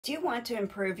Do you want to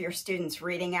improve your students'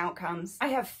 reading outcomes? I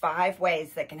have 5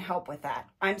 ways that can help with that.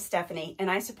 I'm Stephanie, and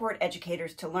I support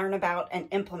educators to learn about and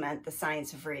implement the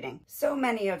science of reading. So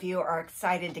many of you are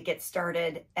excited to get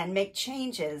started and make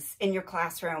changes in your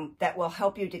classroom that will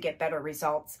help you to get better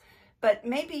results. But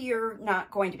maybe you're not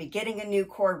going to be getting a new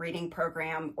core reading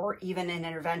program or even an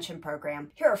intervention program.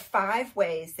 Here are 5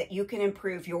 ways that you can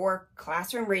improve your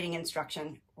classroom reading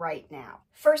instruction right now.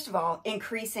 First of all,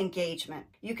 increase engagement.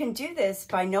 You can do this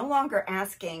by no longer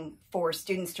asking for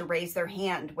students to raise their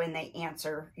hand when they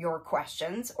answer your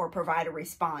questions or provide a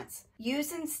response.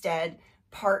 Use instead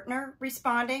partner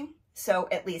responding, so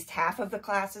at least half of the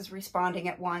class is responding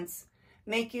at once.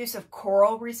 Make use of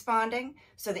choral responding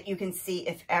so that you can see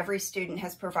if every student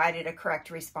has provided a correct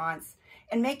response.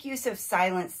 And make use of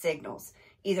silent signals,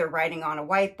 either writing on a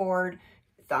whiteboard,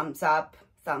 thumbs up,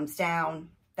 thumbs down,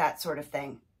 that sort of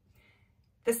thing.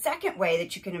 The second way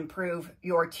that you can improve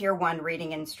your Tier 1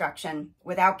 reading instruction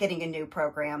without getting a new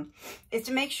program is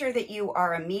to make sure that you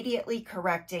are immediately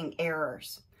correcting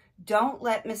errors. Don't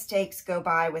let mistakes go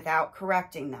by without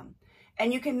correcting them.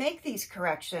 And you can make these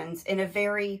corrections in a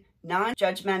very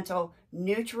non-judgmental,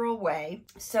 neutral way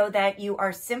so that you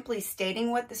are simply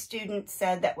stating what the student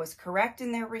said that was correct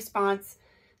in their response,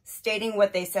 stating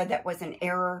what they said that was an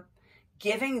error,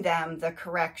 giving them the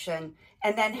correction,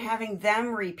 and then having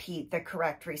them repeat the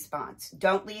correct response.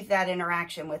 Don't leave that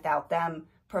interaction without them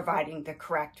providing the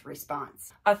correct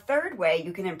response. A third way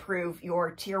you can improve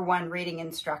your Tier 1 reading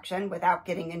instruction without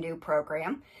getting a new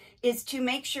program is to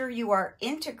make sure you are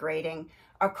integrating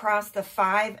across the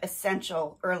 5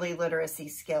 essential early literacy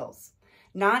skills.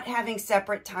 Not having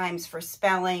separate times for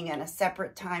spelling and a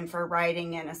separate time for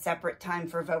writing and a separate time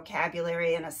for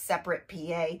vocabulary and a separate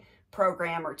PA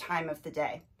program or time of the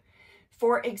day.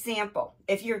 For example,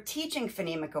 if you're teaching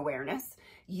phonemic awareness,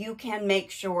 you can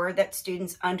make sure that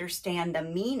students understand the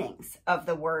meanings of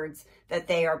the words that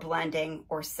they are blending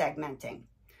or segmenting.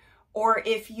 Or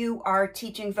if you are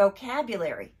teaching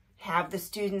vocabulary, have the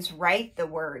students write the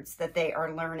words that they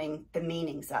are learning the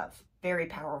meanings of. Very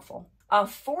powerful. A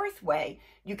fourth way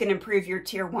you can improve your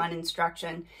Tier 1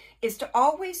 instruction is to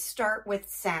always start with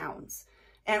sounds.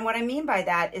 And what I mean by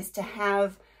that is to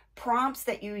have prompts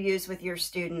that you use with your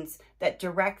students that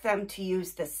direct them to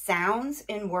use the sounds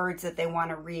in words that they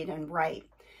want to read and write.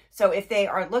 So if they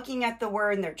are looking at the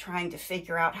word and they're trying to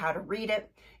figure out how to read it,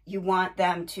 you want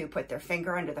them to put their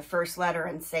finger under the first letter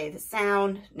and say the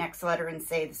sound, next letter and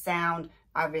say the sound.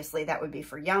 Obviously, that would be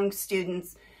for young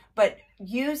students, but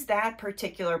use that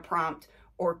particular prompt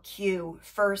or cue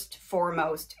first,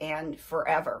 foremost, and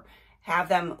forever. Have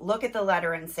them look at the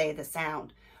letter and say the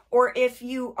sound. Or if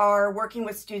you are working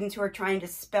with students who are trying to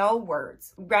spell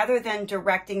words, rather than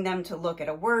directing them to look at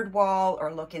a word wall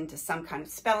or look into some kind of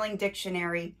spelling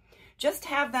dictionary, just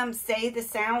have them say the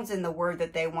sounds in the word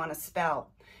that they want to spell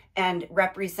and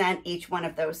represent each one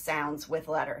of those sounds with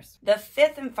letters. The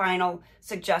fifth and final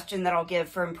suggestion that I'll give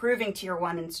for improving Tier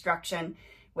 1 instruction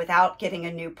without getting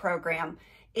a new program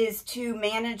is to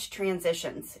manage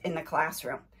transitions in the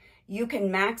classroom. You can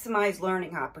maximize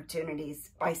learning opportunities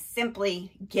by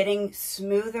simply getting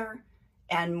smoother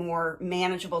and more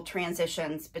manageable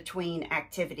transitions between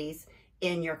activities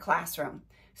in your classroom.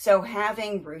 So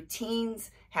having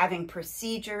routines, having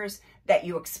procedures that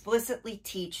you explicitly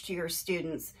teach to your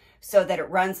students so that it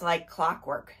runs like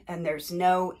clockwork and there's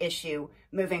no issue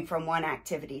moving from one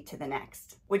activity to the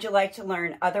next. Would you like to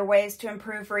learn other ways to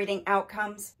improve reading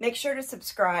outcomes? Make sure to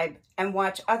subscribe and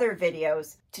watch other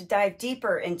videos to dive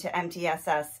deeper into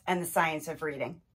MTSS and the science of reading.